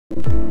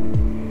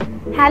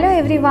Hello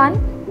everyone,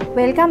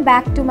 welcome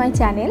back to my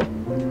channel.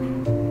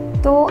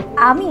 তো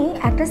আমি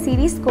একটা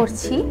সিরিজ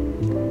করছি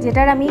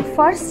যেটার আমি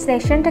ফার্স্ট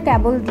সেশনটা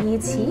কেবল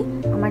দিয়েছি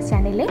আমার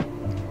চ্যানেলে।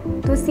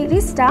 তো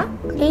সিরিজটা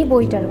এই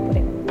বইটার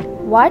উপরে,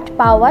 হোয়াট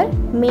পাওয়ার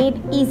মেড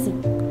ইজি।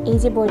 এই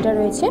যে বইটা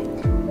রয়েছে,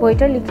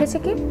 বইটা লিখেছে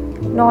কি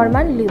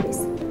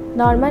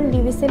নরম্যান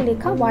লিউইসের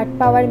লেখা হোয়াট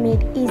পাওয়ার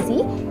মেড ইজি।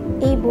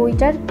 এই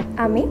বইটার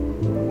আমি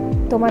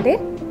তোমাদের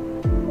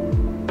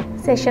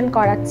সেশন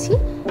করাচ্ছি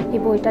এই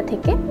বইটা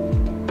থেকে।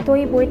 তো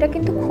এই বইটা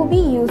কিন্তু খুবই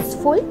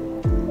ইউজফুল,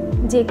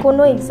 যে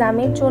কোনো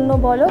এক্সামের জন্য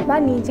বলো বা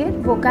নিজের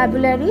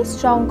ভোকাবুলারি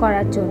স্ট্রং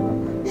করার জন্য।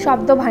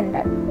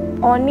 শব্দভাণ্ডার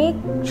অনেক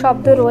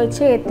শব্দ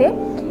রয়েছে এতে,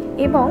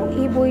 এবং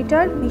এই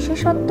বইটার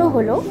বিশেষত্ব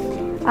হলো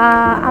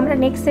আমরা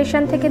নেক্সট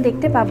সেশন থেকে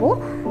দেখতে পাবো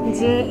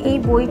যে এই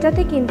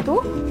বইটাতে কিন্তু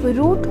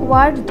রুট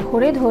ওয়ার্ড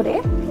ধরে ধরে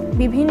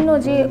বিভিন্ন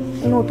যে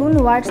নতুন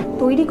ওয়ার্ড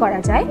তৈরি করা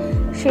যায়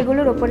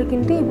সেগুলোর ওপরে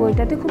কিন্তু এই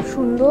বইটাতে খুব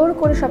সুন্দর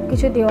করে সব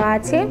কিছু দেওয়া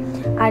আছে।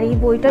 আর এই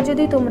বইটা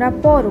যদি তোমরা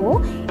পড়ো,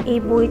 এই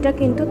বইটা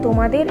কিন্তু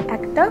তোমাদের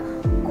একটা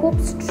খুব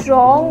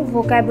স্ট্রং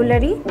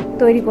ভোকাবুলারি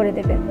তৈরি করে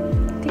দেবে।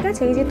 ঠিক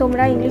আছে, এই যে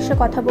তোমরা ইংলিশে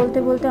কথা বলতে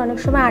বলতে অনেক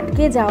সময়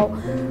আটকে যাও,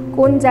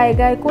 কোন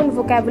জায়গায় কোন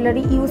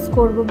ভোকাবুলারি ইউজ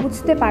করব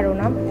বুঝতে পারো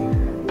না,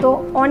 তো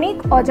অনেক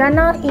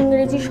অজানা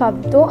ইংরেজি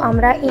শব্দ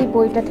আমরা এই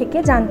বইটা থেকে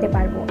জানতে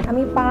পারবো।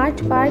 আমি পার্ট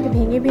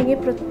ভেঙে ভেঙে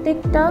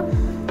প্রত্যেকটা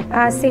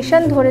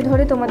সেশন ধরে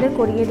ধরে তোমাদের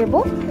করিয়ে দেব।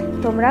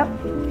 তোমরা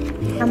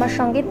আমার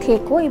সঙ্গে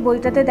থেকো। এই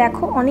বইটাতে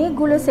দেখো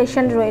অনেকগুলো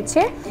সেশন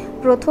রয়েছে।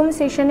 প্রথম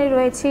সেশনে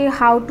রয়েছে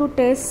how to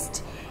test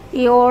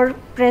your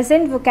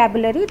present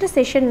vocabulary. এটা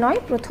সেশন নয়,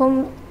 প্রথম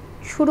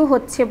শুরু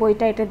হচ্ছে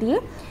বইটা এটা দিয়ে।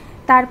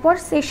 তারপর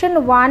সেশন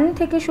 1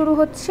 থেকে শুরু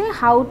হচ্ছে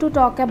how to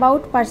talk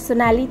about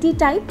personality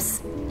types.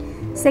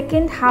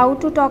 Second, how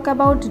to talk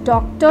about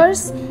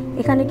doctors.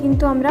 এখানে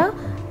কিন্তু আমরা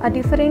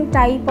ডিফারেন্ট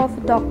টাইপ অফ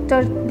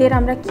ডক্টরদের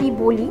আমরা কি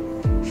বলি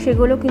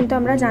সেগুলো কিন্তু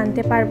আমরা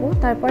জানতে পারবো।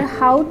 তারপর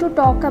how to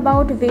talk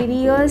about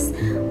various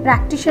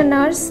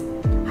practitioners,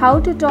 how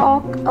to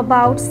talk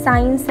about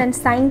science and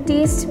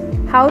scientist,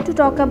 how to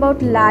talk about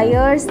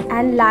liars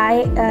and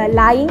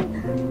lying,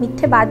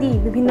 মিথ্যেবাদী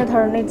বিভিন্ন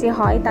ধরনের যে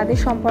হয় তাদের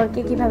সম্পর্কে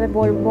কিভাবে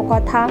বলবো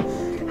কথা,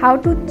 how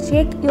to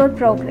check your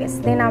progress.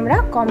 দেন আমরা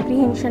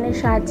কম্প্রিহেনশনের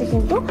সাহায্যে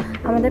কিন্তু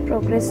আমাদের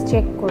প্রোগ্রেস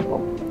চেক করব।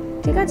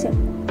 ঠিক আছে,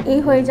 এই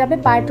হয়ে যাবে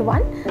পার্ট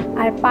 1।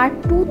 আর পার্ট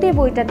 2তে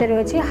বইটাতে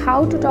রয়েছে how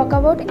to talk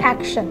about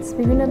actions.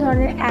 বিভিন্ন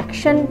ধরনের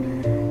অ্যাকশন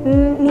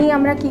নিয়ে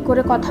আমরা কি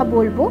করে কথা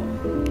বলবো,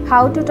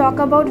 how to talk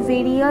about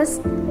various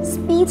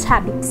speech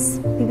habits,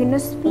 বিভিন্ন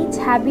স্পিচ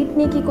হ্যাবিট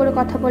নিয়ে কী করে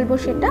কথা বলবো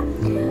সেটা।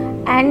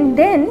 অ্যান্ড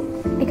দেন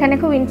এখানে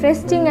খুব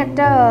ইন্টারেস্টিং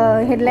একটা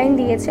হেডলাইন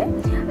দিয়েছে,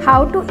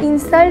 how to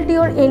insult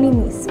your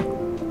enemies.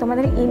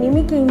 তোমাদের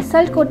এনিমিকে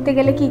ইনসাল্ট করতে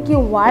গেলে কী কী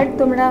ওয়ার্ড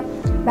তোমরা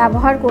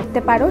ব্যবহার করতে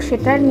পারো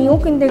সেটার নিয়েও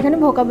কিন্তু এখানে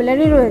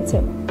ভোকাবুলারি রয়েছে।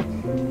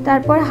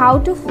 তারপর how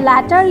to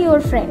platter your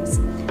friends.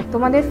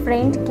 তোমাদের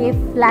ফ্রেন্ডকে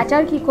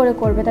ফ্ল্যাটার কী করে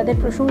করবে, তাদের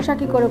প্রশংসা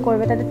কী করে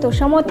করবে, তাদের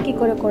তোষামত কী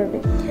করে করবে,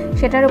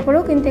 সেটার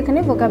উপরেও কিন্তু এখানে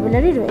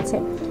ভোকাবুলারি রয়েছে।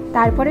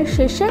 তারপরে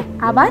শেষে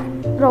আবার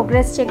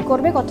প্রোগ্রেস চেক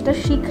করবে, কতটা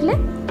শিখলে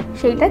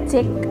সেইটা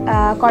চেক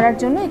করার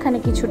জন্য এখানে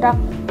কিছুটা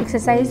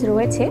এক্সারসাইজ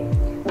রয়েছে।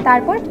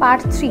 তারপর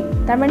পার্ট 3,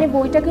 তার মানে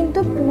বইটা কিন্তু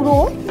পুরো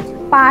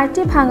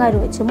পার্টে ভাঙা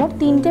রয়েছে, মোট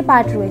 3টে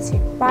পার্ট রয়েছে।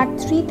 পার্ট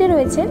 3তে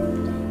রয়েছে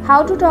how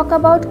to talk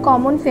about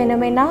common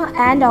phenomena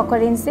and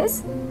অকারেন্সেস,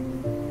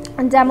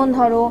 যেমন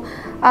ধরো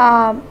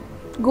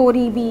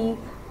গরিবি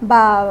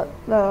বা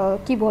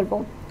কি বলবো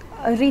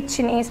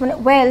রিচনেস, মানে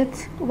wealth,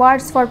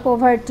 words for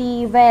poverty,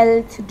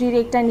 wealth,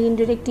 direct and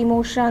indirect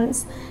emotions,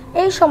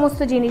 এই সমস্ত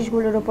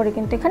জিনিসগুলোর উপরে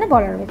কিন্তু এখানে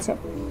বলা রয়েছে।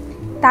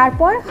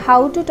 তারপর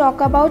how to talk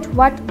about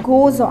what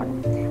goes on,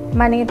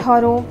 মানে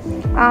ধরো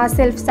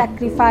সেলফ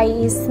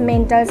স্যাক্রিফাইস,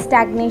 মেন্টাল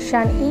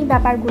স্ট্যাগনেশন, এই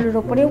ব্যাপারগুলোর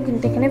ওপরেও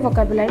কিন্তু এখানে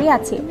ভোকাবুলারি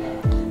আছে।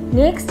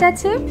 নেক্সট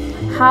আছে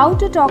how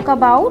to talk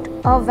about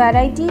a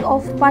variety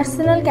of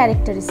personal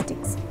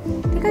characteristics.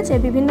 ঠিক আছে,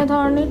 বিভিন্ন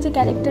ধরনের যে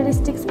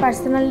ক্যারেক্টারিস্টিক্স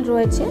পার্সোনাল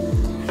রয়েছে,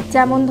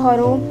 যেমন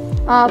ধরো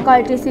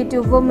courtesy two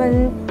women,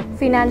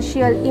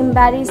 financial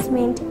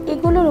embarrassment,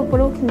 এগুলোর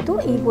উপরেও কিন্তু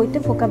এই বইতে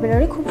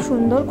ভোকাবুলারি খুব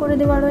সুন্দর করে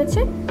দেওয়া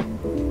রয়েছে।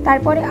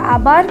 তারপরে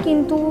আবার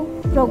কিন্তু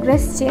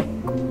progress check,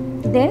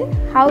 then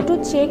how to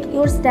check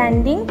your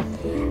standing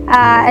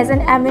as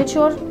an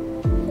অ্যামেচুর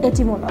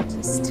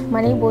এটিমোলজিস্ট।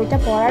 মানে এই বইটা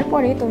পড়ার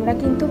পরে তোমরা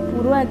কিন্তু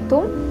পুরো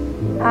একদম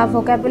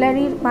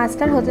ভোকাবুলারির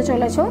মাস্টার হতে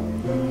চলেছো।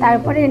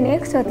 তারপরে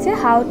নেক্সট হচ্ছে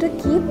how to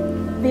keep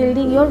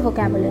building your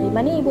vocabulary.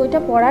 মানে এই বইটা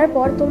পড়ার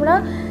পর তোমরা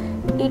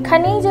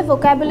এখানেই যে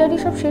ভোকাবুলারি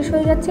সব শেষ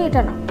হয়ে যাচ্ছে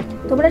এটা না,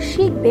 তোমরা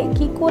শিখবে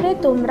কি করে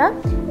তোমরা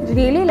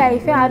ডেইলি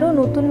লাইফে আরও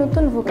নতুন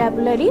নতুন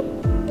ভোকাবুলারি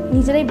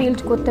নিজেরাই বিল্ড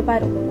করতে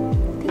পারো।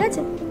 ঠিক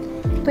আছে,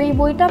 তো এই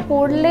বইটা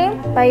পড়লে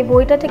বা এই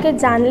বইটা থেকে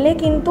জানলে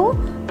কিন্তু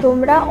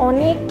তোমরা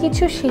অনেক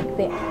কিছু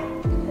শিখবে।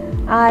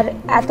 আর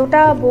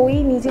এতটা বই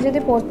নিজে যদি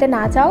পড়তে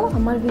না চাও,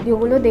 আমার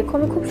ভিডিওগুলো দেখো,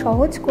 আমি খুব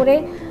সহজ করে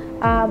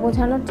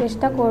বোঝানোর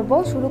চেষ্টা করব,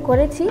 শুরু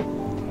করেছি।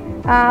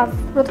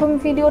 প্রথম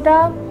ভিডিওটা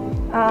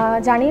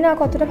জানি না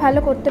কতটা ভালো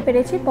করতে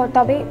পেরেছি,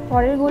 তবে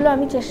পরেরগুলো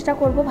আমি চেষ্টা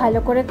করব ভালো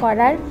করে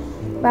করার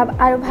বা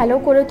আরও ভালো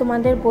করে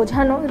তোমাদের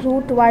বোঝানো,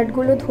 রুট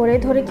ওয়ার্ডগুলো ধরে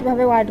ধরে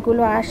কীভাবে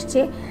ওয়ার্ডগুলো আসছে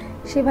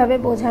সেভাবে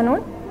বোঝানোর।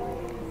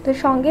 তো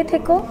সঙ্গে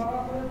থেকো,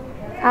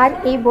 আর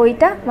এই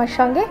বইটা আমার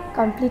সঙ্গে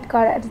কমপ্লিট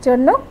করার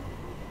জন্য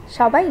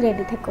সবাই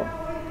রেডি থেকো।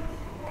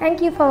 Thank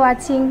you for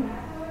watching.